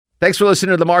Thanks for listening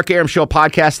to the Mark Arum Show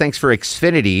podcast. Thanks for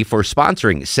Xfinity for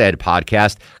sponsoring said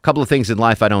podcast. A couple of things in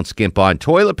life I don't skimp on.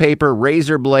 Toilet paper,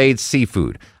 razor blades,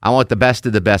 seafood. I want the best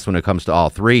of the best when it comes to all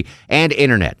three. And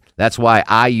internet. That's why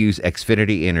I use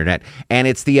Xfinity Internet. And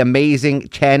it's the amazing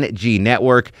 10G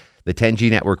network. The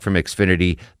 10G network from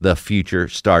Xfinity. The future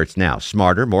starts now.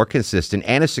 Smarter, more consistent,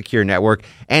 and a secure network.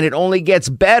 And it only gets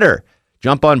better.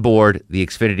 Jump on board the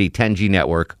Xfinity 10G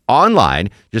network online.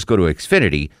 Just go to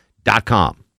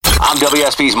Xfinity.com. I'm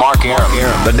WSB's Mark Arum.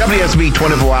 The WSB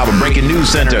 24-hour breaking news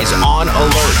center Is on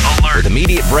alert. With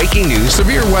immediate breaking news,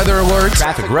 Severe weather alerts.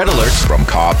 traffic red alerts, from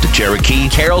Cobb to Cherokee.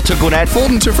 Carroll to Gwinnett,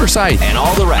 Fulton to Forsyth. and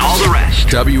all the rest.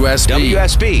 WSB.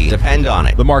 WSB. Depend on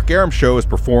it. The Mark Arum Show is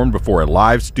performed before a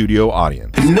live studio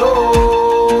audience.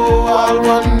 No, I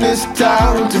want this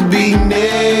town to be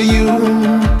near you.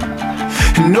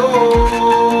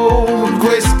 No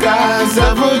gray skies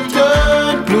ever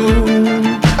turn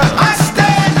blue. I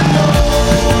stand alone.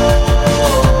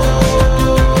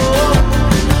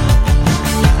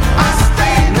 I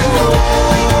stand alone.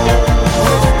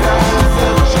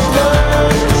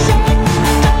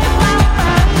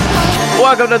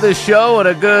 Welcome to the show and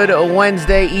a good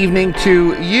Wednesday evening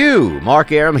to you.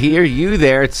 Mark Arum here, you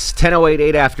there. It's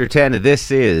 10:08 after 10.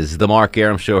 This is the Mark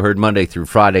Arum Show, heard Monday through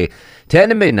Friday, 10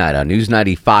 to midnight on News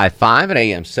 95.5 and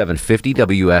AM 750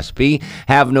 WSB.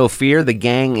 Have no fear, the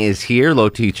gang is here. Low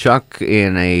T Chuck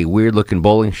in a weird-looking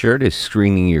bowling shirt is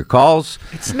screening your calls.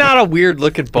 It's not a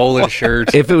weird-looking bowling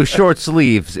shirt. If it was short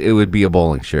sleeves, it would be a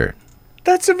bowling shirt.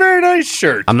 That's a very nice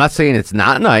shirt. I'm not saying it's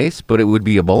not nice, but it would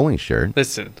be a bowling shirt.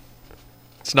 Listen,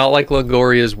 it's not like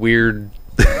Longoria's weird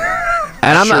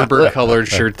And I'm not sherbet-colored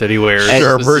shirt that he wears.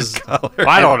 Sherbet-colored.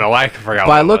 I don't know. I forgot.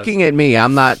 By what it was. looking at me,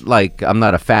 I'm not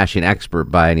a fashion expert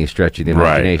by any stretch of the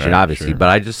imagination, right, obviously. sure. But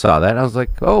I just saw that and I was like,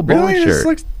 oh, bowling Really?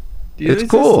 shirt. Does this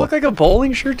cool. look like a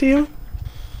bowling shirt to you?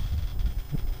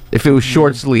 If it was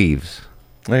short sleeves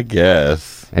I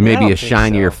guess. and maybe don't a think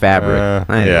shinier so. fabric. I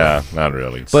don't know. Yeah, not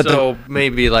really. But so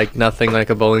maybe like nothing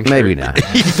like a bowling shirt. maybe not.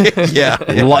 yeah.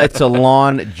 It's a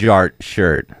lawn jart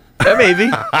shirt. Maybe.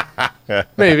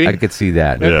 Maybe. I could see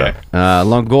that. Okay.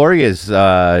 Longoria's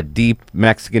deep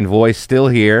Mexican voice still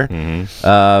here.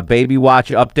 Mm-hmm. Baby Watch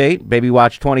update. Baby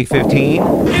Watch 2015.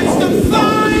 It's the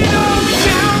final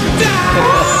countdown.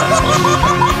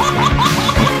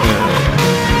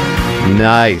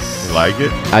 Nice. You like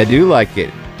it? I do like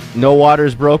it. No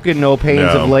water's broken. No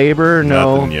pains No, of labor.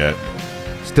 No. Nothing yet.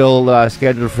 Still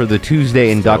scheduled for the Tuesday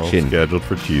induction. Still scheduled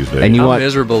for Tuesday. And you How want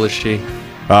miserable is she?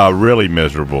 Really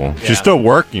miserable. Yeah. She's still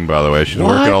working, by the way. She's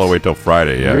What? working all the way till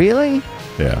Friday. Yeah. Really?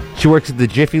 Yeah. She works at the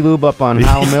Jiffy Lube up on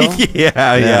Howell Mill.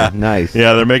 yeah. Nice.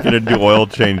 Yeah, they're making her do oil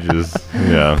changes.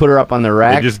 Yeah. Put her up on the They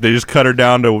rack. just cut her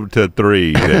down to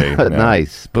 3 today. Yeah.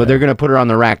 Nice. But they're gonna put her on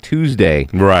the rack Tuesday,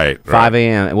 Right. 5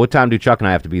 a.m. And what time do Chuck and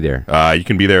I have to be there? You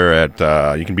can be there at.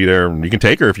 You can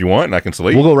take her if you want, and I can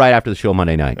sleep. We'll go right after the show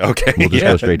Monday night. Okay. We'll just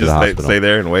go straight to the Just hospital. Stay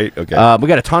there and wait. Okay. We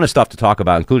got a ton of stuff to talk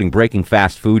about, including breaking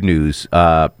fast food news.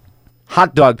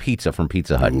 Hot dog pizza from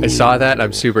Pizza Hut. I saw that.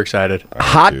 I'm super excited.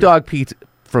 Hot dog pizza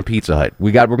from Pizza Hut.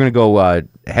 We're going to go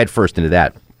head first into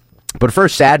that. But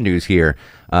first, sad news here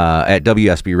at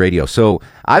WSB Radio. So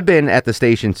I've been at the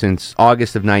station since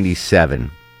August of '97.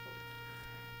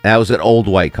 That was at Old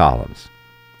White Columns.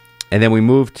 And then we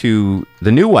moved to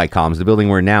the new White Columns, the building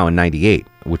we're in now, in '98,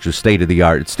 which was state of the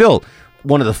art. It's still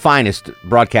one of the finest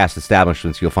broadcast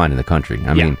establishments you'll find in the country.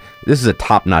 I mean, this is a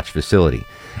top-notch facility.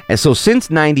 And so since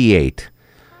 '98,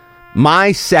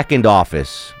 my second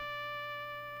office,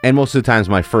 and most of the times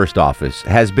my first office,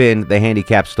 has been the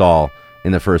handicap stall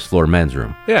in the first floor men's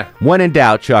room. Yeah, When in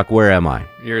doubt, Chuck, where am I?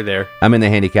 you're there. I'm in the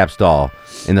handicap stall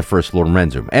in the first floor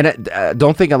men's room. And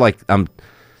don't think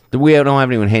we don't have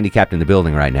anyone handicapped in the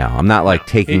building right now. I'm not like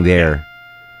taking their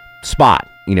spot.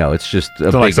 You know, it's just a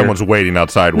it's not like bigger- someone's waiting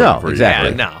outside No, waiting for exactly.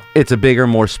 you. Yeah, no. It's a bigger,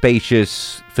 more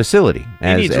spacious facility.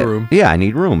 needs room. Yeah, I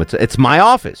need room. It's my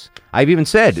office. I've even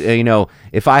said,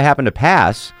 if I happen to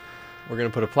pass, We're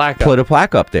gonna put a plaque put up. a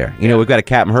plaque up there. You know, we've got a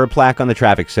Captain Herb plaque on the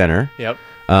traffic center. Yep.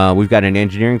 We've got an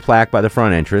engineering plaque by the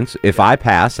front entrance. If I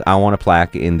pass, I want a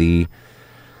plaque in the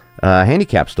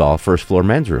handicap stall, first floor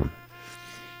men's room.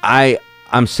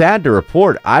 I'm sad to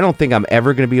report, I don't think I'm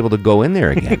ever going to be able to go in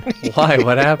there again. Why?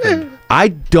 What happened? I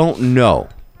don't know.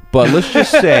 But let's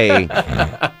just say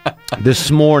this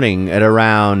morning at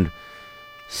around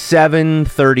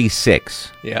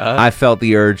 7:36, Yeah. I felt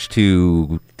the urge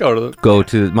to go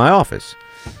to my office.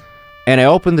 And I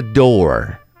opened the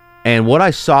door, and what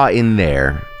I saw in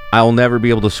there, I will never be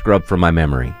able to scrub from my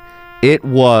memory. It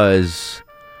was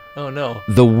Oh no.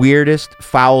 the weirdest,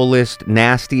 foulest,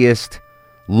 nastiest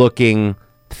looking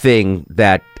thing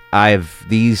that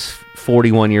these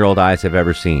 41-year-old eyes have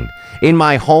ever seen. In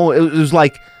my home, it was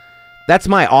like, that's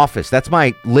my office. That's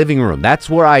my living room. That's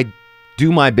where I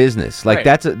do my business. Like,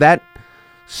 Right. that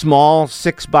small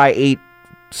 6x8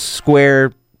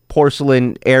 square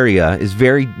porcelain area is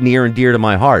very near and dear to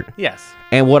my heart. Yes.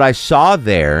 And what I saw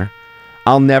there,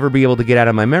 I'll never be able to get out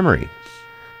of my memory.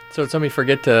 So did somebody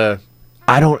forget to?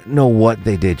 I don't know what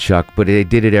they did, Chuck, but they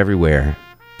did it everywhere.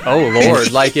 Oh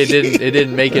Lord! Like it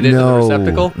didn't make it into the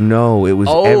receptacle. No, it was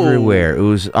Oh. everywhere. It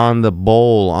was on the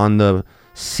bowl, on the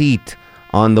seat,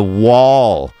 on the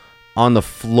wall, on the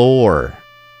floor.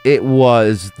 It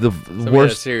was the Somebody had a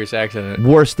worst serious accident.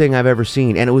 worst thing I've ever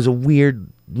seen, and it was a weird,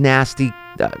 nasty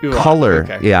Ooh, color.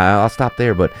 okay. Yeah, I'll stop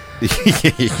there. But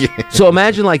so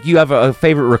imagine like you have a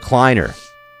favorite recliner,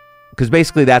 because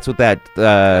basically that's what that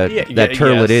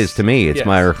turlet yes. is to me. It's Yes.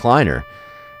 my recliner,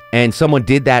 and someone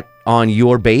did that on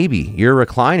your baby, your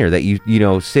recliner that you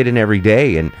know sit in every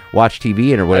day and watch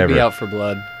TV in or I'd whatever. be out for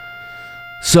blood.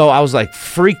 So I was like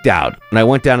freaked out, and I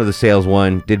went down to the sales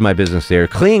one, did my business there.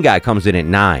 Clean guy comes in at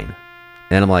 9,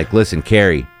 and I'm like, "Listen,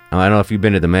 Carrie, I don't know if you've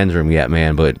been to the men's room yet,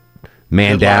 man, but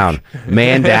man down,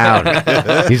 man down."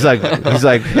 He's like,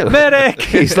 medic.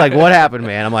 He's like, "What happened,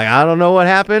 man?" I'm like, "I don't know what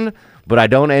happened, but I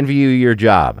don't envy you your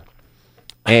job,"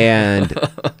 and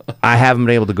I haven't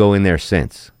been able to go in there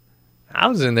since. I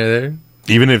was in there.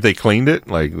 Even if they cleaned it,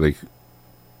 like you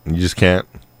just can't.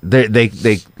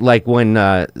 They like when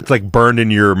It's like burned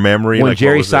in your memory. when like,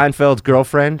 Jerry what was it? Seinfeld's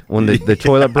girlfriend, when the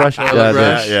toilet brush, Toilet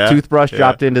brush. the Yeah, toothbrush yeah.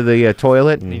 dropped into the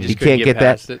toilet, You you just can't couldn't get get that.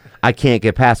 past it. I can't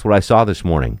get past what I saw this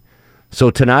morning. So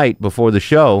tonight, before the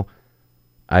show,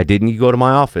 I didn't go to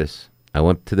my office. I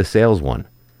went to the sales one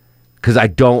because I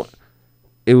don't.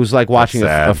 It was like watching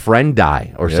sad. a friend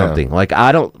die or Yeah. something. Like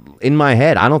I don't in my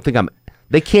head. I don't think I'm.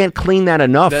 They can't clean that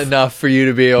enough. Enough for you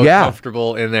to be Yeah.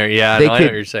 comfortable in there. Yeah, They no, I know could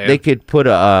what you're saying. they could put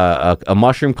a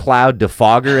mushroom cloud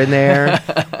defogger in there.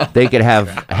 They could have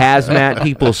hazmat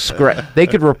people scrap. They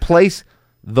could replace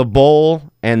the bowl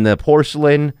and the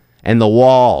porcelain and the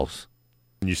walls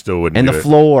And you still wouldn't. and do the it.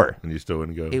 floor. And you still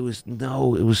wouldn't go. It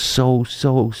was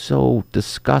so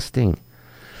disgusting.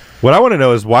 What I want to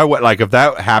know is why. What like if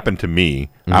that happened to me,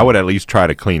 Mm-hmm. I would at least try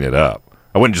to clean it up.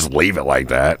 I wouldn't just leave it like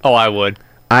that. Oh, I would.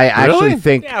 I actually Really?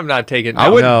 think Yeah, I'm not taking. I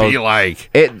wouldn't no. be like.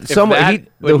 it. that-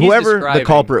 when he's Whoever the describing-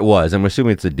 culprit was, I'm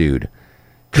assuming it's a dude.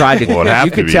 Tried to. Well, it'd have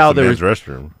you to could be. tell It's a there men's was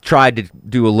restroom. tried to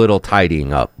do a little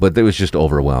tidying up, but it was just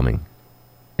overwhelming.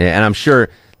 And I'm sure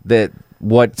that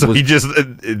what So was he just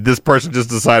this person just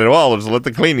decided, well, let's let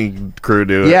the cleaning crew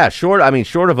do it. short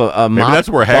of a Maybe mop that's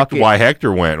where bucket. why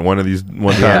Hector went. One time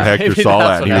Yeah. Hector Maybe saw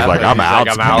that's that and what he was like, happened. I'm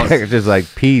He's out. like, I'm out. just like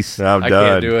peace. I'm I done.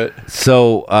 can't do it.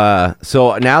 So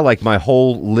now like my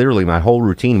whole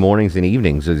routine mornings and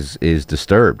evenings is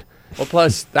disturbed. Well,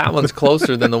 plus that one's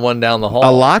closer than the one down the hall.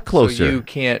 A lot So closer. you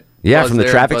can't. Yeah, buzz from the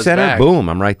there, traffic buzz center, back. boom,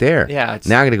 I'm right there. Yeah, it's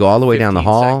now I'm gonna go all the way down the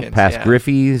 15 hall, seconds, past yeah.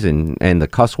 Griffey's, and the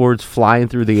cuss words flying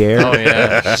through the air. Oh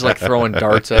yeah, it's just like throwing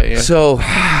darts at you. So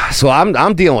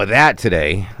I'm dealing with that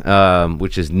today,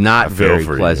 which is not feel very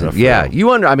for you. pleasant. I feel.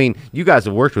 Yeah, I mean, you guys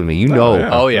have worked with me. You know yeah.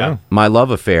 Oh yeah. my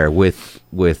love affair with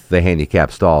the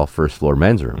handicap stall first floor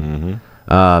men's room.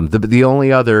 Mm-hmm. The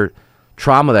only other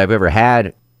trauma that I've ever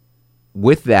had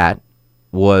with that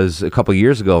was a couple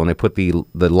years ago when they put the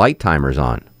light timers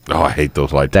on Oh, I hate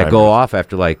those light that timers. go off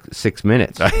after like 6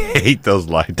 minutes. I hate those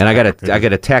light And I timers.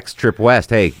 got a text Trip West,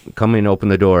 hey, come in and open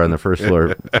the door on the first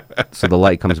floor so the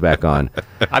light comes back on.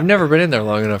 I've never been in there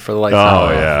long enough for the lights. Oh, to go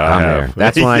off. yeah. I I'm have. there.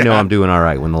 That's when I know Yeah. I'm doing all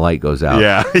right, when the light goes out.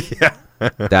 Yeah, yeah.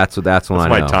 That's when That's I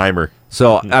my know. timer.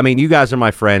 So, I mean, you guys are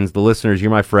my friends. The listeners, you're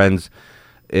my friends.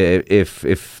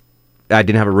 If I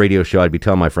didn't have a radio show, I'd be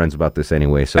telling my friends about this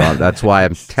anyway. So that's why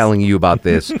I'm telling you about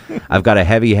this. I've got a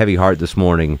heavy, heavy heart this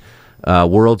morning.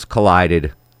 Worlds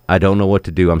collided. I don't know what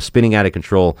to do. I'm spinning out of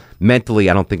control. Mentally,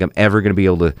 I don't think I'm ever going to be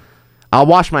able to. I'll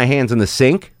wash my hands in the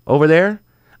sink over there.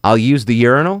 I'll use the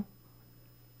urinal.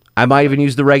 I might even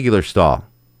use the regular stall.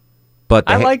 But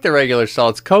I like the regular stall.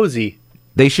 It's cozy.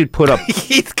 they should put up.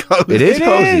 He's cozy. It is It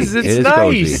cozy. is. It's It is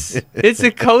nice. cozy. It's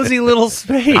a cozy little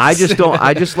space. I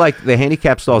just like the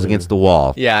handicap stalls against the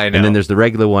wall. Yeah, I And know. then there's the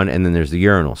regular one, and then there's the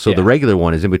urinal. So the Yeah. regular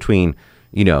one is in between,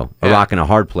 a Yeah. rock and a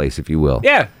hard place, if you will.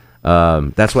 Yeah.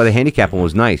 That's why the handicap one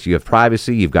was nice. You have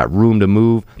privacy. You've got room to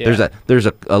move. Yeah. There's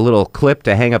a little clip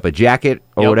to hang up a jacket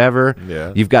or Yep. whatever.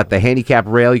 Yeah. You've got the handicap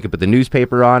rail. You can put the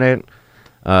newspaper on it.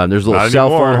 There's a little Not cell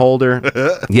anymore. phone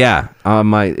holder. Yeah.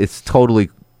 It's totally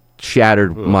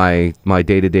shattered my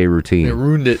day-to-day routine. It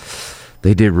ruined it.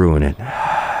 They did ruin it.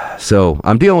 So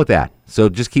I'm dealing with that. So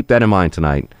just keep that in mind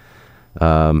tonight.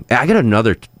 I got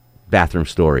another bathroom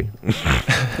story.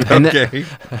 And Okay.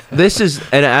 this is,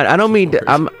 and I don't mean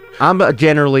to, I'm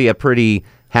generally a pretty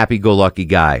happy-go-lucky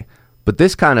guy, but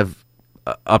this kind of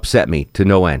upset me to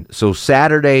no end. So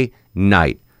Saturday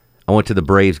night, I went to the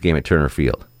Braves game at Turner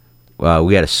Field.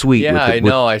 We had a suite. Yeah, with I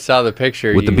know. I saw the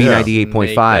picture. with the You B98.5.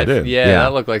 make that- Yeah,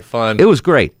 that looked like fun. It was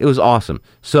great. It was awesome.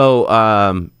 So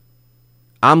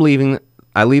I'm leaving.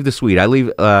 I leave the suite. I leave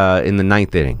in the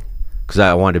ninth inning because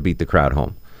I wanted to beat the crowd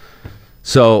home.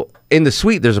 So in the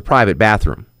suite, there's a private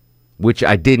bathroom, which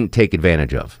I didn't take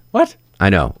advantage of. What? I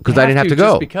know, because I didn't have to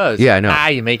go. Just because. Yeah, I know.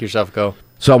 You make yourself go.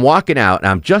 So I'm walking out, and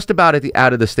I'm just about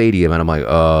out of the stadium, and I'm like,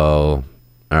 oh,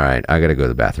 all right, I got to go to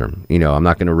the bathroom. I'm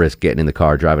not going to risk getting in the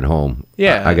car, driving home.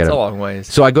 Yeah, I it's gotta, a long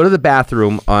ways. So I go to the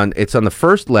bathroom, it's on the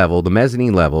first level, the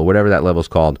mezzanine level, whatever that level's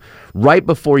called, right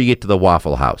before you get to the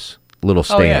Waffle House little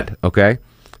stand, okay?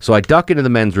 So I duck into the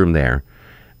men's room there,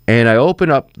 and I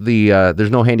open up there's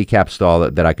no handicap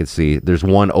stall that I could see. There's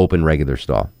one open regular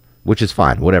stall, which is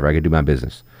fine, whatever, I could do my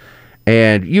business.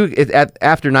 And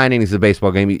after 9 innings of the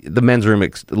baseball game, the men's room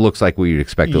looks like what you'd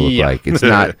expect it to look like. It's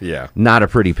not not a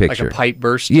pretty picture. Like a pipe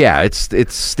burst. Yeah, it's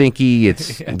stinky.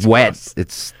 It's wet. Gross.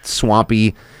 It's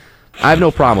swampy. I have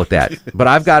no problem with that. But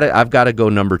I've got to go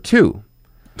number 2.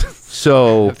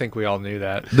 So I think we all knew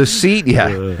that. the seat,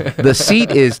 the seat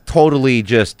is totally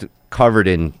just covered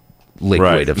in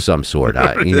liquid of some sort.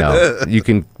 You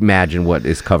can imagine what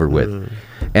is covered with.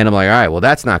 And I'm like, all right, well,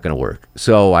 that's not going to work.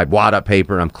 So I wad up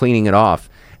paper, I'm cleaning it off.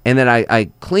 And then I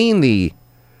clean the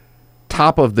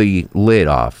top of the lid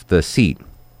off, the seat.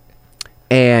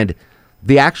 And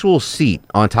the actual seat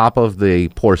on top of the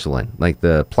porcelain, like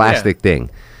the plastic thing,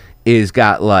 is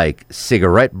got like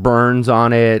cigarette burns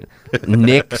on it,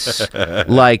 nicks.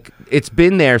 Like it's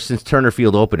been there since Turner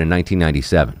Field opened in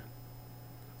 1997.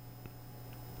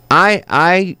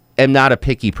 I am not a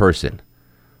picky person,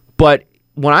 but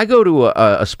when I go to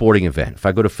a sporting event, if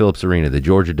I go to Phillips Arena, the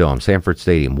Georgia Dome, Sanford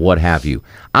Stadium, what have you,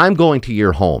 I'm going to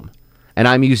your home, and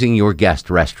I'm using your guest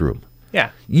restroom.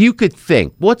 Yeah. You could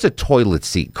think, what's a toilet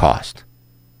seat cost?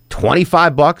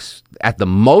 $25 at the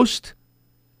most?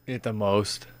 At the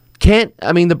most.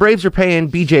 The Braves are paying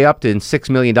B.J. Upton $6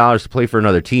 million to play for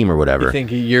another team or whatever. You think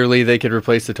yearly they could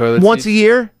replace the toilet Once seats? a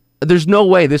year? There's no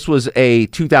way this was a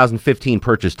 2015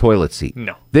 purchased toilet seat.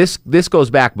 No. This goes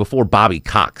back before Bobby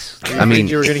Cox. I mean,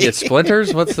 you were going to get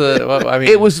splinters?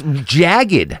 it was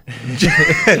jagged.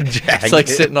 It's like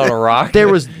sitting on a rock. There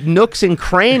was nooks and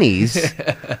crannies.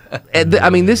 And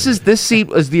this seat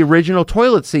was the original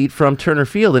toilet seat from Turner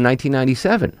Field in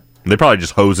 1997. They probably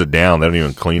just hose it down. They don't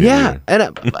even clean it. Yeah,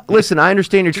 and listen, I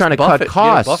understand you're trying to cut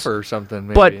costs, buffer or something.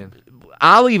 Maybe. But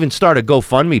I'll even start a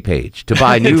GoFundMe page to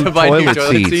buy new toilet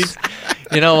seats.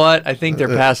 You know what? I think they're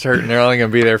past hurting. They're only going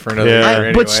to be there for another year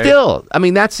anyway. But still,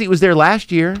 that seat was there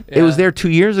last year. Yeah. It was there 2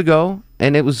 years ago,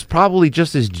 and it was probably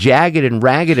just as jagged and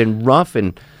ragged and rough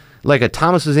and like a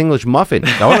Thomas's English muffin.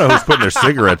 I don't know who's putting their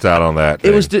cigarettes out on that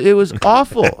thing. It was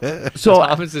awful. So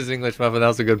Thomas's English muffin. That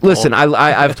was a good. Listen,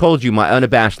 I've told you my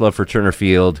unabashed love for Turner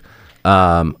Field.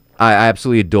 I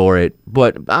absolutely adore it.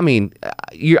 But, I'm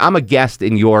a guest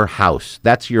in your house.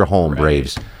 That's your home, right.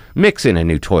 Braves. Mix in a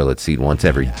new toilet seat once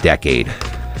every decade.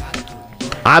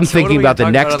 I'm thinking about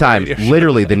the next time,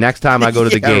 literally the next time I go to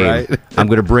the game, right. I'm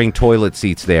going to bring toilet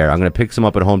seats there. I'm going to pick some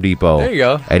up at Home Depot. There you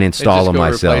go. And install them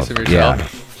myself. Yeah.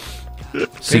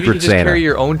 Secret Maybe you just Santa. Carry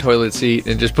your own toilet seat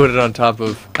and just put it on top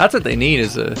of. That's what they need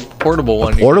is a portable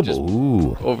one. Portable,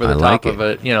 ooh, over the top of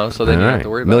it, so then you don't have to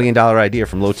worry about it. $1 million idea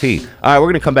from Low T. All right, we're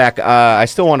gonna come back. I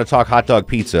still want to talk hot dog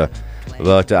pizza,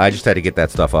 but I just had to get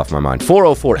that stuff off my mind.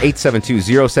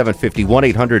 404-872-0750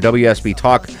 1-800-WSB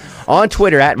Talk on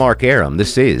Twitter at Mark Arum.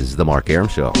 This is the Mark Arum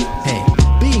Show. Hey,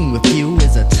 being with you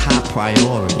is a top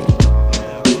priority.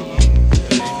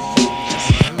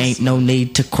 Ain't no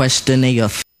need to question your.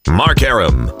 Mark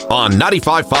Arum on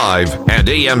 95.5 and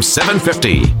AM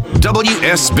 750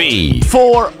 WSB.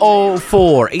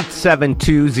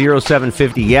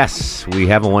 404-872-0750. Yes, we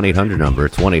have a 1-800 number.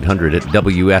 It's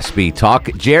 1-800-WSB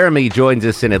Talk. Jeremy joins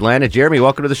us in Atlanta. Jeremy,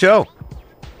 welcome to the show.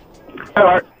 Hi,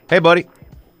 Mark. Hey, buddy.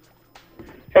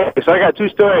 Hey, so I got 2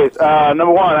 stories.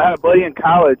 Number one, I had a buddy in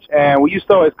college, and we used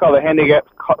to always call the handicap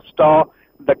stall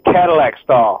the Cadillac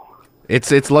stall.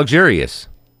 It's luxurious.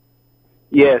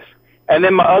 Yes. And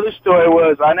then my other story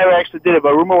was, I never actually did it,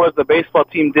 but rumor was the baseball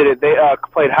team did it. They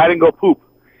played hide-and-go poop.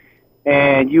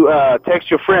 And you text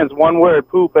your friends one word,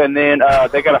 poop, and then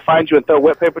they got to find you and throw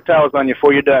wet paper towels on you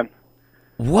before you're done.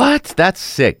 What? That's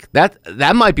sick.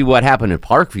 That might be what happened in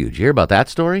Parkview. Did you hear about that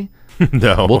story?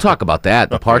 No. We'll talk about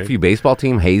that. The Parkview baseball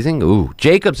team hazing. Ooh.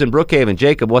 Jacob's in Brookhaven.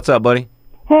 Jacob, what's up, buddy?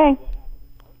 Hey.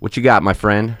 What you got, my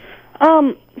friend?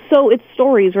 So it's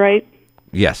stories, right?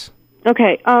 Yes.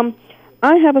 Okay.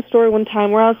 I have a story one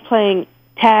time where I was playing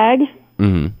tag.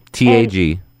 Mm-hmm.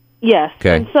 TAG. Yes.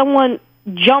 Okay. And someone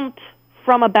jumped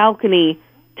from a balcony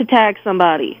to tag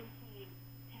somebody.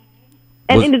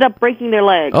 And ended up breaking their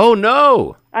leg. Oh,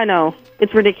 no. I know.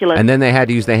 It's ridiculous. And then they had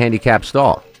to use the handicap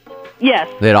stall. Yes.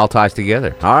 It all ties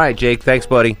together. All right, Jake. Thanks,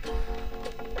 buddy.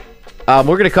 We're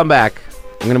going to come back.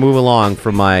 I'm going to move along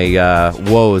from my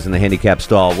woes in the handicap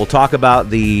stall. We'll talk about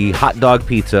the hot dog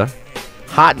pizza.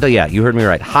 Yeah, you heard me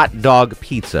right. Hot dog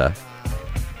pizza.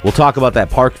 We'll talk about that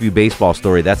Parkview baseball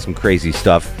story. That's some crazy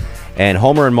stuff. And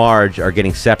Homer and Marge are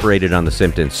getting separated on The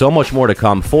Simpsons. So much more to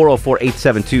come.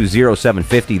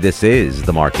 404-872-0750. This is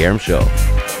The Mark Arum Show.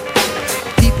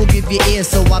 People give you ear,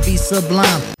 so I be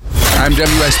sublime. I'm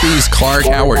WSB's Clark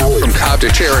Howard from Cobb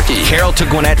to Cherokee. Carroll to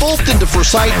Gwinnett, Fulton to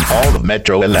Forsyth, and all the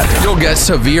Metro 11. You'll get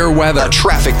severe weather, A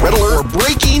traffic red alert, or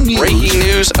breaking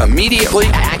news. Immediately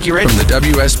Accurate. from the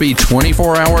WSB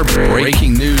 24-hour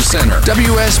Breaking News Center.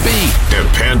 WSB.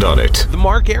 Depend on it. The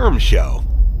Mark Arum Show.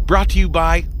 Brought to you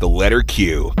by the letter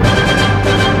Q.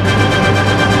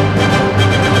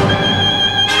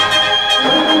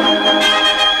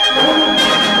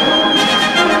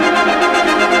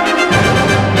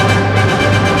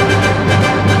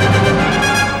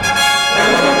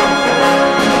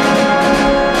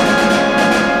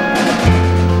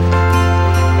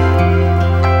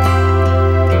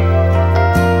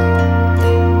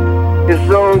 It's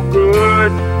so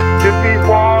good to be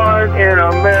born in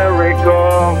America,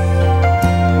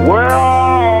 where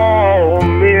all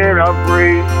men are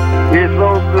free. It's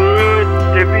so good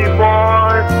to be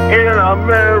born in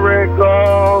America,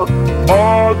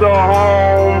 all the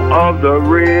home of the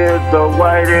red, the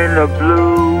white, and the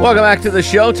blue. Welcome back to the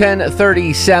show.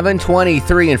 10:37,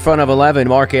 23 in front of 11.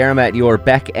 Mark Arum at your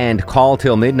beck and call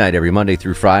till midnight every Monday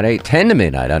through Friday, 10 to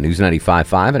midnight on News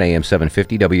 95.5 and AM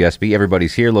 750 WSB.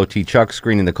 Everybody's here. Low T Chuck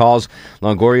screening the calls.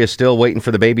 Longoria still waiting for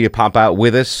the baby to pop out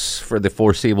with us for the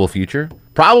foreseeable future.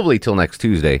 Probably till next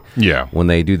Tuesday. Yeah. When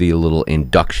they do the little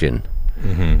induction.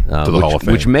 To the Hall of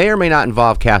Fame. Which may or may not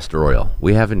involve castor oil.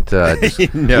 We haven't. No,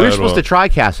 we're supposed to try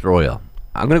castor oil.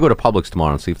 I'm going to go to Publix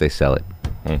tomorrow and see if they sell it.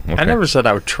 Okay. I never said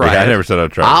I would try it. I never said I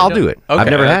would try I'll it. do it. Okay, I've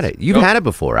never had it. You've had it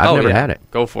before. I've never had it.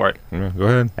 Go for it. Yeah, go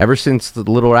ahead. Ever since the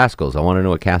Little Rascals, I want to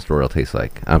know what castor oil tastes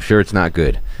like. I'm sure it's not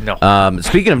good. No.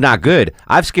 Speaking of not good,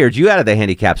 I've scared you out of the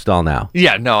handicap stall now.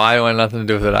 Yeah, no, I want nothing to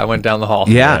do with it. I went down the hall.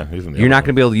 Yeah, he's in the you're not other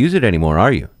going to be able to use it anymore,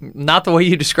 are you? Not the way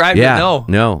you described Yeah, it, no.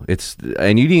 no. It's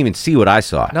and you didn't even see what I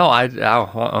saw. No,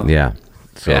 Yeah.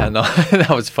 So. Yeah, no, that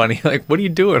was funny. Like, what are you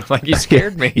doing? Like, you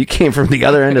scared me. You came from the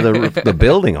other end of the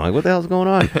building. I'm like, what the hell's going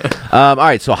on? All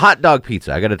right, so hot dog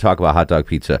pizza. I got to talk about hot dog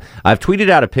pizza. I've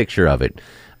tweeted out a picture of it,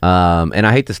 and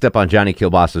I hate to step on Johnny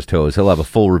Kilbassa's toes. He'll have a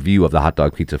full review of the hot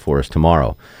dog pizza for us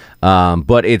tomorrow.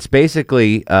 But it's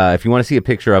basically, if you want to see a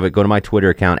picture of it, go to my Twitter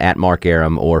account at Mark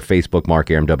Arum or Facebook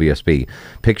Mark Arum WSB.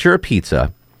 Picture a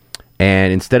pizza,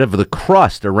 and instead of the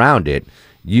crust around it,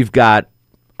 you've got,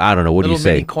 I don't know, what do you say?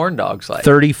 Little mini corn dogs, like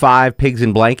 35 pigs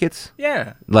in blankets?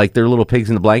 Yeah. Like they're little pigs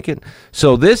in the blanket.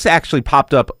 So this actually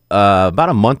popped up about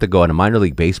a month ago in a minor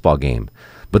league baseball game.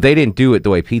 But they didn't do it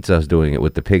the way Pizza was doing it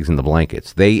with the pigs in the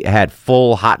blankets. They had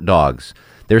full hot dogs.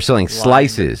 They're selling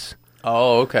slices.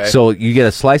 Oh, okay. So you get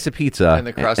a slice of pizza, And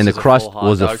the crust and the is a crust full hot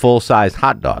was a dog? full-sized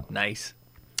hot dog. Nice.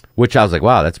 Which I was like,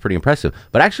 wow, that's pretty impressive.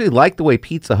 But I actually like the way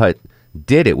Pizza Hut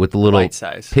did it with the little Bite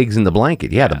size. pigs in the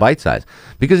blanket. Yeah, the bite size.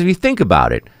 Because if you think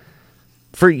about it,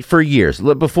 for years,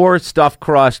 before stuffed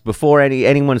crust, before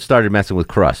anyone started messing with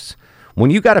crusts, when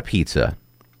you got a pizza,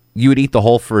 you would eat the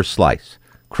whole first slice,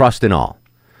 crust and all.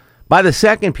 By the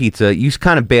second pizza, you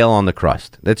kind of bail on the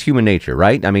crust. That's human nature,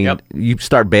 right? I mean, you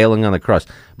start bailing on the crust.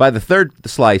 By the third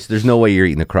slice, there's no way you're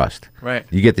eating the crust. Right.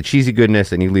 You get the cheesy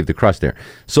goodness and you leave the crust there.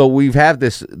 So we've had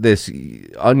this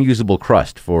unusable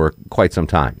crust for quite some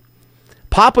time.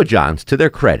 Papa John's, to their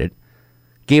credit,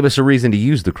 gave us a reason to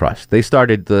use the crust. They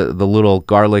started the little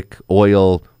garlic,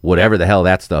 oil, whatever the hell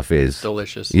that stuff is.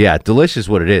 Delicious. Yeah, delicious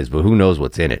what it is, but who knows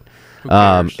what's in it.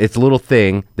 It's a little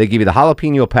thing. They give you the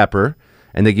jalapeno pepper,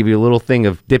 and they give you a little thing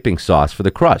of dipping sauce for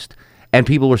the crust. And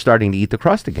people were starting to eat the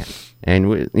crust again.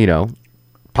 And,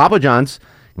 Papa John's,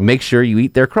 make sure you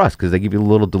eat their crust because they give you a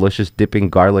little delicious dipping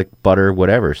garlic, butter,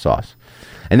 whatever sauce.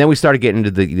 And then we started getting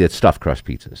into the stuffed crust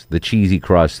pizzas, the cheesy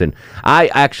crust. And I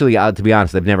actually, to be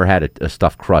honest, I've never had a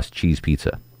stuffed crust cheese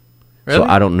pizza. Really? So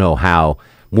I don't know how.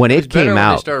 When it came When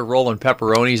out, they started rolling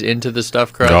pepperonis into the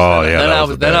stuffed crust. Oh, yeah,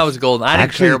 Then I was golden. I didn't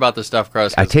Actually, care about the stuffed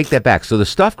crust. I take that back. So the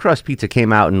stuffed crust pizza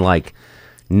came out in like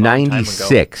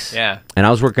 96. Yeah. And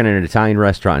I was working in an Italian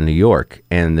restaurant in New York,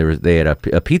 and they had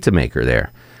a pizza maker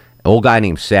there. old guy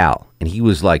named Sal, and he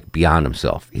was like beyond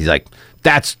himself. He's like,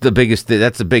 that's the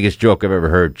biggest joke I've ever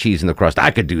heard, cheese in the crust.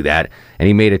 I could do that. And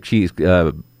he made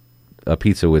a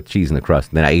pizza with cheese in the crust.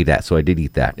 And then I ate that, so I did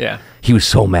eat that. Yeah. He was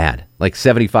so mad. Like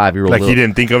 75-year-old. Like he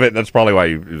didn't think of it. That's probably why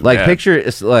he was mad. Picture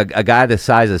it's like a guy the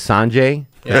size of Sanjay,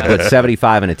 but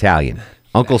 75 and Italian.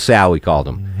 Uncle Sal, we called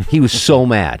him. He was so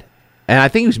mad. And I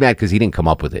think he was mad because he didn't come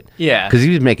up with it. Yeah. Because he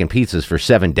was making pizzas for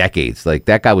 7 decades. Like,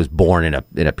 that guy was born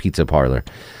in a pizza parlor.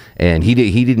 And he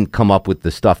didn't come up with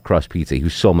the stuffed crust pizza. He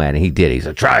was so mad, and he did. He's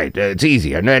like, try it. It's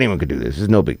easy. Anyone could do this. It's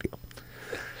no big deal.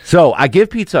 So I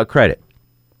give Pizza Hut credit.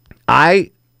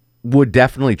 I would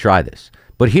definitely try this.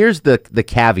 But here's the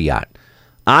caveat.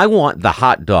 I want the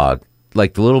hot dog,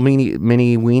 like the little mini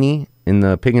weenie in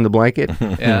the Pig in the Blanket.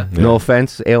 Yeah. No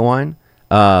offense, ale wine.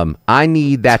 I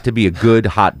need that to be a good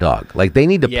hot dog. Like, they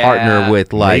need to partner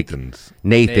with, like,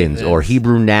 Nathan's or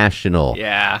Hebrew National.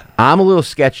 Yeah. I'm a little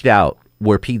sketched out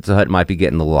where Pizza Hut might be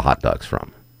getting the little hot dogs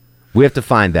from. We have to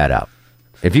find that out.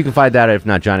 If you can find that out, if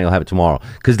not, Johnny will have it tomorrow.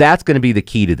 Because that's going to be the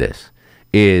key to this,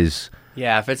 is...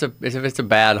 Yeah, if it's a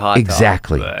bad hot dog.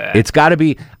 Exactly. It's got to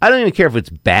be... I don't even care if it's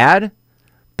bad,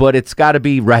 but it's got to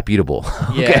be reputable.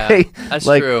 Okay? Yeah, that's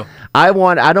like, true. I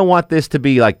don't want this to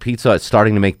be like Pizza Hut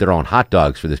starting to make their own hot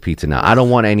dogs for this pizza now. I don't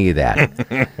want any of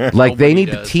that. Like, they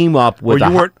need to team up with...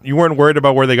 Well, you weren't worried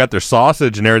about where they got their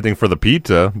sausage and everything for the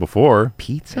pizza before.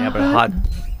 Pizza Yeah, but hot...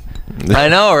 I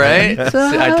know, right?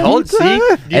 I told.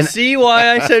 See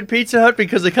why I said Pizza Hut?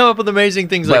 Because they come up with amazing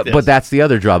things like this. But that's the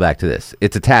other drawback to this.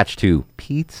 It's attached to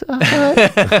Pizza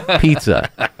Hut pizza.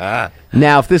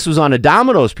 Now, if this was on a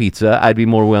Domino's pizza, I'd be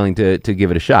more willing to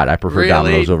give it a shot. I prefer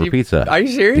Domino's over pizza. Are you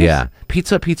serious? Yeah,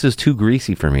 pizza is too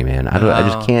greasy for me, man. I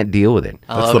just can't deal with it.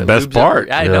 That's the best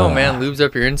part. I know, man. Lubes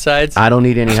up your insides. I don't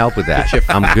need any help with that.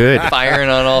 I'm good. Firing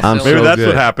on all cylinders. Maybe that's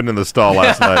what happened in the stall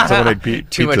last night. Someone ate pizza.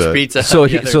 Too much pizza. So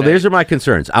these are my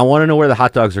concerns. I want to know where the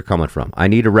hot dogs are coming from. I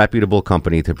need a reputable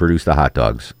company to produce the hot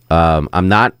dogs. I'm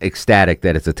not ecstatic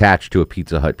that it's attached to a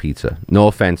Pizza Hut pizza. No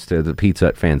offense to the Pizza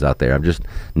Hut fans out there. I'm just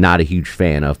not a huge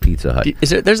fan of Pizza Hut.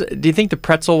 Do you think the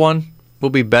pretzel one will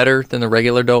be better than the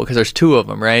regular dough? Because there's 2 of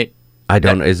them, right? I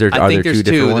don't know. Are there 2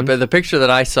 different ones? The picture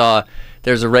that I saw,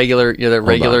 there's a regular,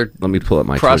 Let me pull up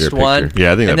my crust Twitter one. picture.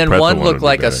 Yeah, I think and that then pretzel one one looked would be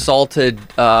like a better. salted.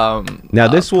 Now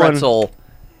this pretzel.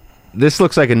 This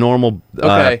looks like a normal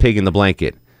Pig in the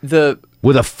Blanket.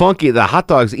 With a funky, the hot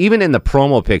dogs, even in the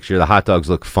promo picture, the hot dogs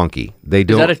look funky. They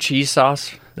don't. Is that a cheese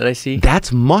sauce that I see?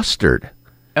 That's mustard.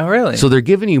 Oh, really? So they're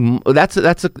giving you. That's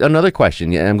another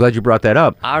question. Yeah, I'm glad you brought that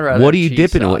up. I'd rather what do you cheese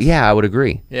dip in? sauce. Yeah, I would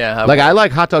agree. Yeah, I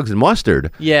like hot dogs and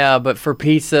mustard. Yeah, but for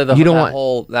pizza, You don't want-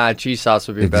 whole cheese sauce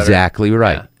would be better. Exactly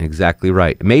right. Yeah. Exactly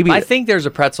right. Maybe I think there's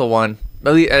a pretzel one,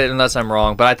 unless I'm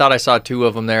wrong. But I thought I saw 2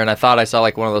 of them there, and I thought I saw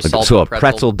like one of those salted so a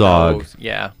pretzel dog. doughs.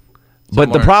 Yeah.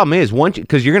 But the problem is,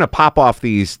 because you're going to pop off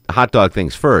these hot dog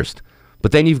things first,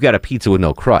 but then you've got a pizza with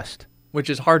no crust. Which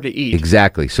is hard to eat.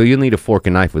 Exactly. So you'll need a fork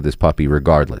and knife with this puppy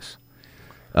regardless.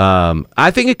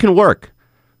 I think it can work.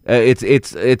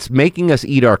 It's making us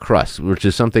eat our crust, which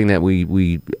is something that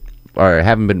we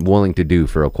haven't been willing to do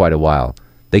for quite a while.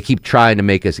 They keep trying to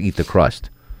make us eat the crust.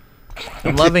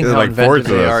 I'm loving how like inventive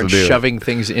they forcing us are to at do it. shoving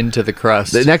things into the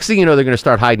crust. The next thing you know, they're going to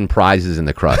start hiding prizes in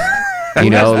the crust. You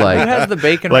know, Who like has the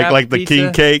bacon like wrapped like the pizza?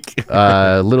 king cake.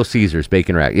 Little Caesars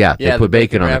bacon wrap. Yeah, they put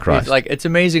bacon on the wrapped crust. pizza. Like, it's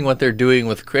amazing what they're doing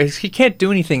with. You can't do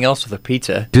anything else with a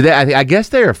pizza. Do they? I guess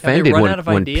they're offended run out of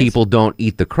when ideas? people don't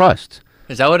eat the crust.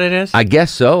 Is that what it is? I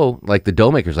guess so. Like the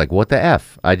dough maker's like, what the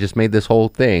F? I just made this whole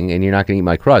thing and you're not going to eat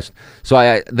my crust.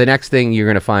 So the next thing you're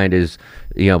going to find is,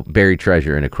 buried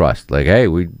treasure in a crust. Like, hey,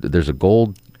 there's a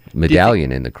gold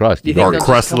medallion in the crust. Do you think Or they'll just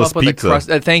come crustless up with a pizza. crust-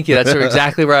 thank you. That's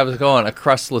exactly where I was going. A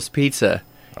crustless pizza.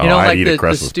 You Oh, know, I'd like eat a the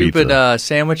crustless stupid pizza.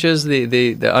 sandwiches,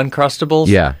 the Uncrustables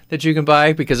Yeah. that you can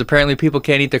buy because apparently people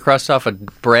can't eat the crust off of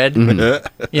bread.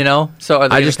 So are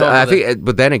they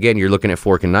but then again, you're looking at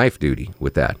fork and knife duty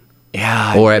with that.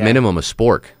 yeah, Or at minimum, a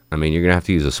spork. I mean, you're going to have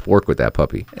to use a spork with that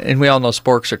puppy. and we all know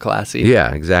sporks are classy.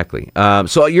 Yeah, exactly.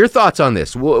 So your thoughts on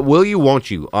this? Will you, won't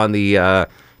you, on the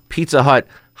Pizza Hut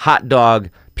hot dog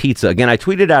pizza? Again, I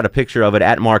tweeted out a picture of it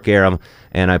at Mark Arum,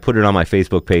 and I put it on my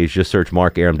Facebook page. Just search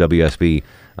Mark Arum WSB.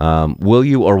 Will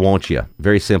you or won't you?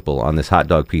 Very simple on this hot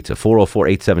dog pizza.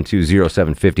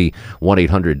 404-872-0750,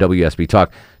 1-800-WSB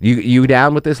Talk. You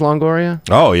down with this, Longoria?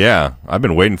 Oh yeah, I've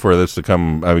been waiting for this to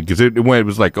come because it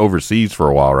was like overseas for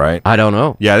a while, right? I don't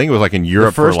know. Yeah, I think it was like in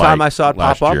Europe. The first for like time I saw it pop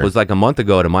last up year. was like a month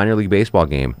ago at a minor league baseball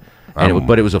game,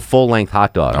 but it was a full-length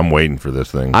hot dog. I'm waiting for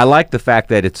this thing. I like the fact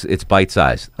that it's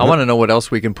bite-sized. I want to know what else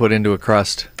we can put into a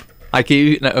crust.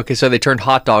 Okay, so they turned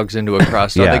hot dogs into a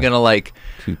crust. Are Yeah. they going to like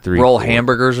 2, 3, roll 4.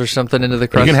 hamburgers or something into the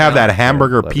crust? You can have now? that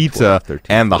hamburger 11, pizza 12, 13,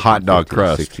 and the 14, hot dog 15,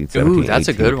 crust. 16, 17, Ooh, that's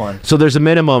a 18. good one. So there's a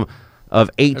minimum of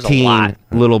 18 lot.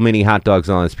 little mini hot dogs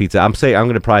on this pizza. I'm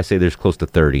going to probably say there's close to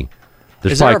 30.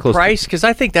 There's Is there probably a close price? Because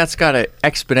I think that's got to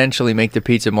exponentially make the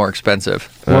pizza more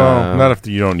expensive. Well, not if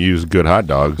you don't use good hot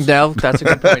dogs. No, that's a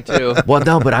good point too. Well,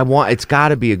 no, but it's got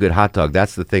to be a good hot dog.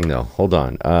 That's the thing, though. Hold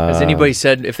on. Has anybody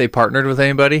said if they partnered with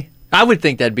anybody? I would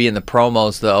think that'd be in the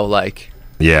promos though. Like,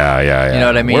 Yeah. you know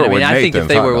what I mean? We're I think if Nathan's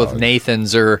they hot were with dogs.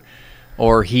 Nathan's or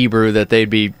Hebrew, that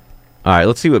they'd be. All right,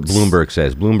 let's see what Bloomberg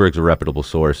says. Bloomberg's a reputable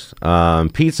source.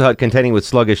 Pizza Hut, contending with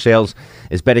sluggish sales,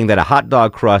 is betting that a hot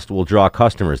dog crust will draw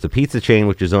customers. The pizza chain,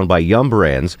 which is owned by Yum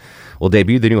Brands, will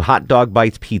debut the new Hot Dog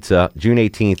Bites pizza June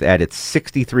 18th at its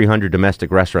 6,300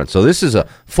 domestic restaurants. So this is a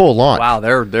full launch. Wow,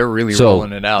 they're really So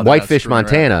rolling it out. They're not Whitefish, screwing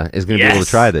Montana around. is going to be able to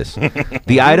try this.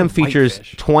 The item features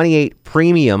 28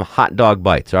 premium hot dog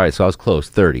bites. All right, so I was close,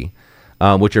 30.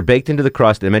 Which are baked into the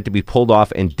crust and meant to be pulled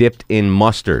off and dipped in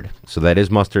mustard. So that is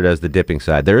mustard as the dipping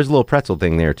side. There is a little pretzel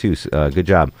thing there, too. Good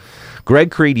job. Greg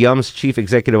Creed, Yum's chief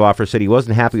executive officer, said he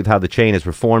wasn't happy with how the chain has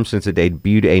performed since it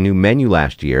debuted a new menu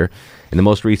last year. In the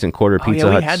most recent quarter, Pizza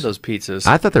we Hut's- had those pizzas.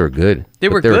 I thought they were good. They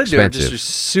but were they're good. They were expensive. just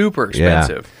super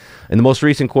expensive. Yeah. In the most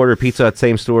recent quarter, Pizza Hut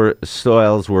same-store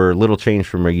sales were little changed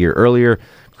from a year earlier.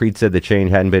 Creed said the chain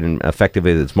hadn't been effective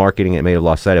at its marketing. It may have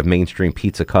lost sight of mainstream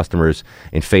pizza customers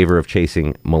in favor of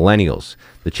chasing millennials.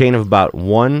 The chain has about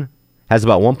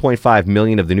 1.5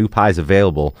 million of the new pies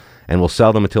available and will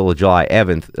sell them until July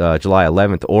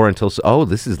 11th, or until... Oh,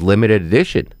 this is limited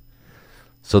edition.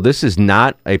 So this is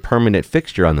not a permanent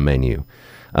fixture on the menu.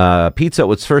 Pizza Hut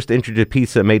was first introduced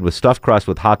pizza made with stuffed crust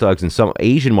with hot dogs in some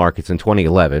Asian markets in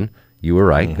 2011. You were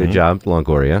right. Good job,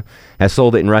 Longoria. Has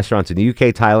sold it in restaurants in the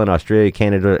UK, Thailand, Australia,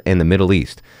 Canada, and the Middle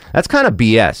East. That's kind of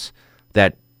BS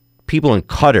that people in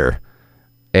Qatar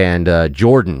and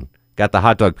Jordan got the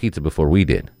hot dog pizza before we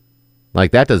did.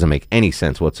 Like, that doesn't make any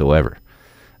sense whatsoever.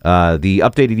 The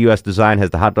updated U.S. design has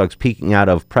the hot dogs peeking out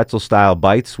of pretzel-style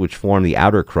bites, which form the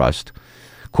outer crust.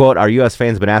 Quote, our U.S.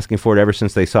 fans have been asking for it ever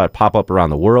since they saw it pop up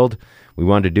around the world. We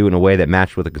wanted to do it in a way that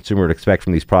matched what the consumer would expect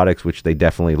from these products, which they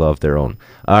definitely love their own.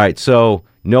 All right, so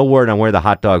no word on where the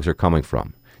hot dogs are coming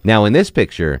from. Now, in this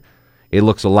picture, it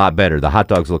looks a lot better. The hot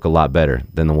dogs look a lot better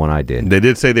than the one I did. They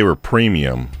did say they were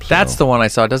premium. So. That's the one I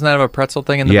saw. Doesn't that have a pretzel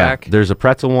thing in the back? There's a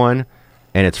pretzel one,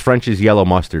 and it's French's yellow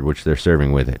mustard, which they're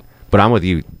serving with it. But I'm with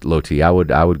you, Loti. I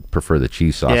would prefer the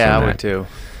cheese sauce. Yeah, on I that. would too.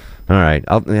 All right.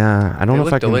 I don't They know if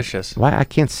look I can. delicious. Why I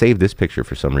can't save this picture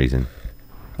for some reason.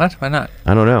 What? Why not?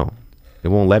 I don't know. It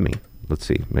won't let me. Let's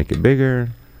see. Make it bigger.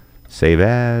 Save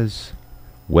as.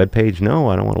 Web page. No,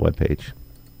 I don't want a web page.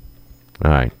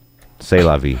 All right. Say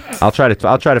la vie. I'll try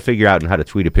to figure out how to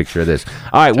tweet a picture of this.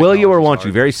 All right. Will you or won't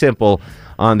you? Very simple.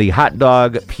 On the hot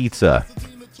dog pizza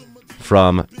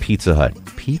from Pizza Hut.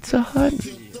 Pizza Hut?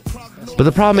 But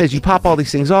the problem is, you pop all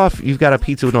these things off, you've got a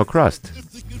pizza with no crust.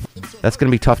 That's going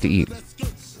to be tough to eat.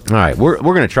 All right, we're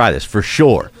going to try this for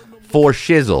sure. For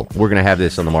shizzle, we're going to have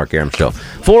this on the Mark Arum Show.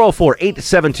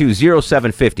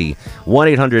 404-872-0750,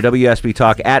 1-800-WSB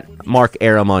Talk, at Mark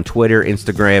Arum on Twitter,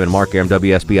 Instagram, and Mark Arum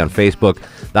WSB on Facebook.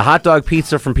 The hot dog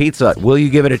pizza from Pizza Hut. Will you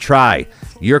give it a try?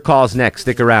 Your call's next.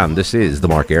 Stick around. This is the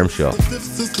Mark Arum Show.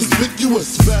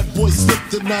 Bad boy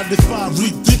slipped in 95,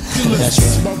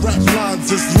 ridiculous. My rap lines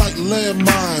is like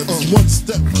landmines. One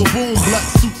step, kaboom, black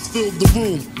suits fill the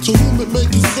room. To whom it may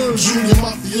concern, Junior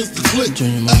Mafia is the click.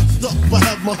 Act up, I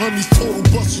have my honeys total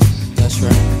busted. That's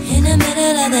right. In the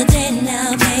middle of the day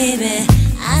now, baby,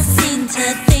 I seem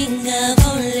to think of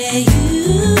only you.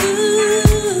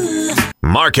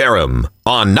 Mark Arum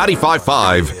on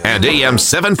 95.5 and AM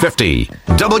 750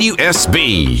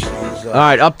 WSB. All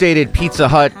right, updated Pizza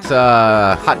Hut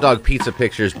hot dog pizza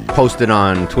pictures posted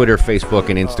on Twitter, Facebook,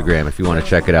 and Instagram if you want to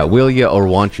check it out. Will you or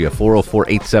won't you?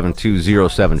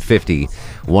 404-872-0750,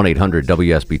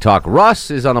 1-800-WSB Talk.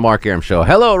 Russ is on the Mark Arum Show.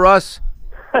 Hello, Russ.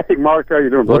 Hey, Mark, how you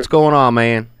doing, buddy? What's going on,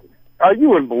 man? You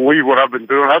wouldn't believe what I've been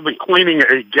doing. I've been cleaning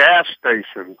a gas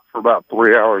station for about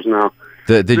 3 hours now.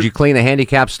 Did you clean a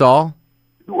handicap stall?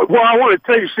 Well, I want to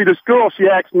tell you, see, this girl, she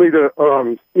asked me to,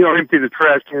 empty the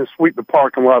trash can, sweep the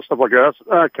parking lot, stuff like that. I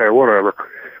said, okay, whatever.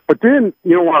 But then,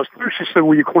 when I was through, she said,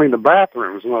 will you clean the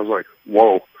bathrooms? And I was like,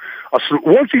 whoa. I said,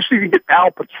 why don't you see if you can get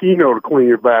Al Pacino to clean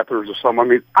your bathrooms or something? I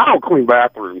mean, I don't clean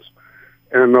bathrooms.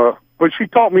 And, but she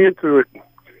talked me into it.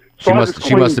 So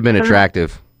She must have been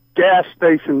attractive. Gas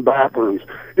station bathrooms.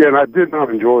 Yeah, and I did not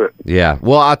enjoy it. Yeah.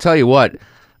 Well, I'll tell you what.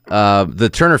 The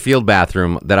Turner Field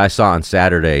bathroom that I saw on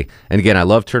Saturday, and again, I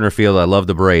love Turner Field, I love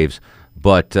the Braves,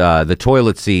 but the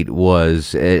toilet seat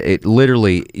was it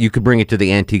literally, you could bring it to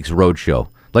the Antiques Roadshow.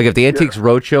 Like if the Antiques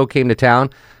Roadshow came to town,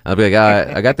 I'd be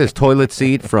like, I got this toilet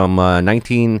seat from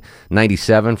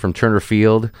 1997 from Turner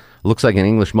Field. Looks like an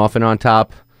English muffin on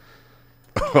top.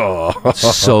 Oh.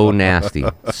 So nasty.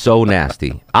 So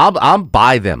nasty. I'll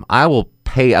buy them. I will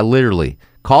pay. I literally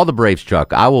call the Braves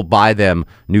truck. I will buy them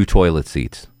new toilet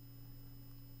seats.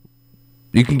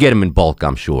 You can get them in bulk,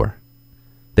 I'm sure.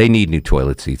 They need new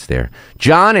toilet seats there.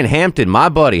 John in Hampton, my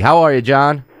buddy. How are you,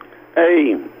 John?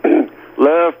 Hey,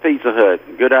 love Pizza Hut.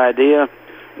 Good idea.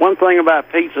 One thing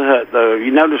about Pizza Hut, though, you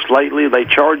notice lately they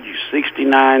charge you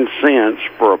 69 cents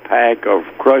for a pack of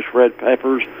crushed red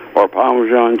peppers or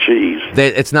Parmesan cheese.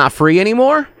 It's not free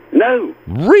anymore? No.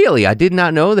 Really? I did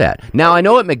not know that. Now, I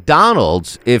know at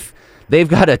McDonald's, if they've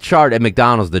got a chart at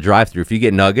McDonald's, the drive-thru, if you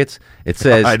get nuggets, it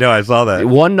says... I know, I saw that.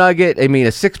 One nugget, a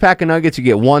 6-pack of nuggets, you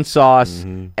get one sauce,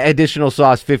 additional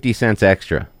sauce, 50 cents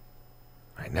extra.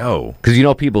 I know.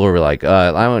 Because people are like,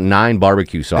 I want 9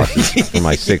 barbecue sauces for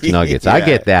my 6 nuggets. Yeah. I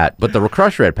get that. But the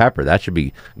crushed red pepper, that should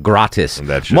be gratis.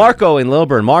 Marco in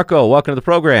Lilburn. Marco, welcome to the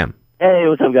program. Hey,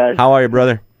 what's up, guys? How are you,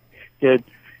 brother? Good.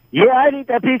 Yeah, I'd eat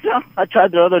that pizza. I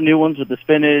tried the other new ones with the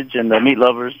spinach and the meat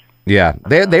lovers. Yeah,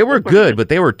 they were good, but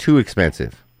they were too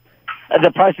expensive.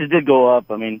 The prices did go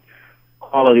up. I mean,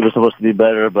 quality was supposed to be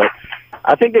better, but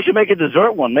I think they should make a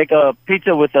dessert one. Make a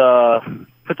pizza with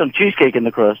put some cheesecake in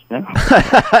the crust.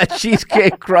 Yeah?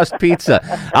 Cheesecake crust pizza.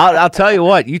 I'll tell you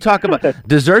what. You talk about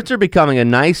desserts are becoming a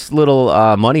nice little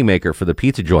moneymaker for the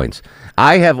pizza joints.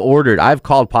 I've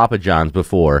called Papa John's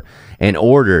before and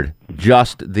ordered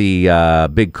just the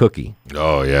big cookie.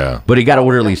 Oh yeah, but you got to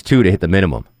order at least 2 to hit the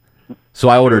minimum. So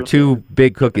I ordered 2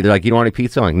 big cookies. They're like, "You don't want any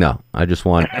pizza?" I'm like, "No, I just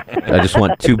want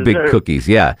 2 big cookies."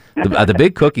 Yeah, the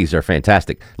big cookies are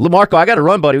fantastic. Marco, I got to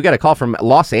run, buddy. We got a call from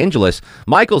Los Angeles.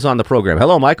 Michael's on the program.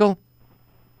 Hello, Michael.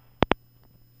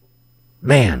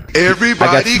 Man, everybody,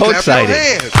 I got so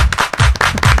excited.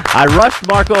 I rushed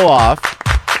Marco off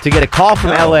to get a call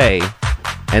from L.A.,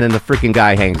 and then the freaking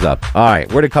guy hangs up. All right,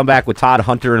 we're going to come back with Todd,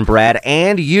 Hunter, and Brad,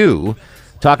 and you,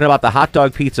 talking about the hot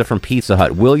dog pizza from Pizza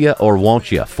Hut. Will you or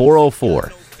won't you?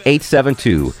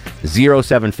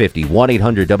 404-872-0750,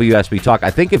 1-800-WSB Talk.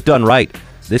 I think if done right,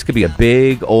 this could be a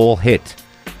big old hit.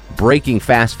 Breaking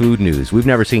fast food news. We've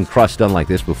never seen crust done like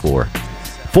this before.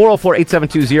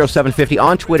 404-872-0750,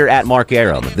 on Twitter at Mark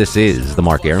Arum. This is The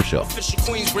Mark Arum Show.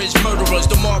 Queensbridge murderers,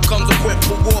 the mark comes equipped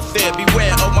for warfare.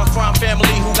 Beware of my crime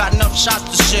family who got enough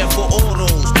shots to share for all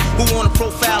those who want to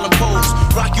profile and pose.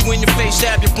 Rock you in your face,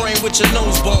 stab your brain with your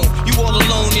nose bone. You all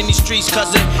alone in these streets,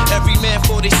 cousin. Every man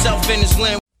for himself in his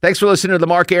land. Thanks for listening to the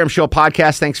Mark Arum Show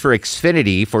podcast. Thanks for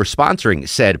Xfinity for sponsoring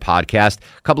said podcast.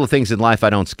 A couple of things in life I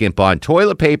don't skimp on.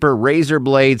 Toilet paper, razor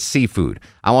blades, seafood.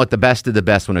 I want the best of the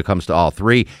best when it comes to all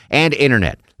three. And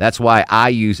internet. That's why I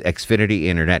use Xfinity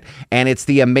Internet. And it's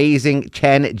the amazing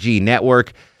 10G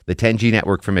network. The 10G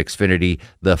network from Xfinity.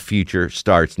 The future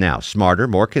starts now. Smarter,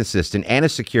 more consistent, and a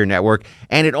secure network.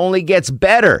 And it only gets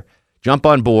better. Jump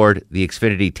on board the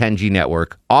Xfinity 10G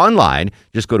network online.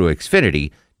 Just go to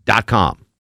Xfinity.com.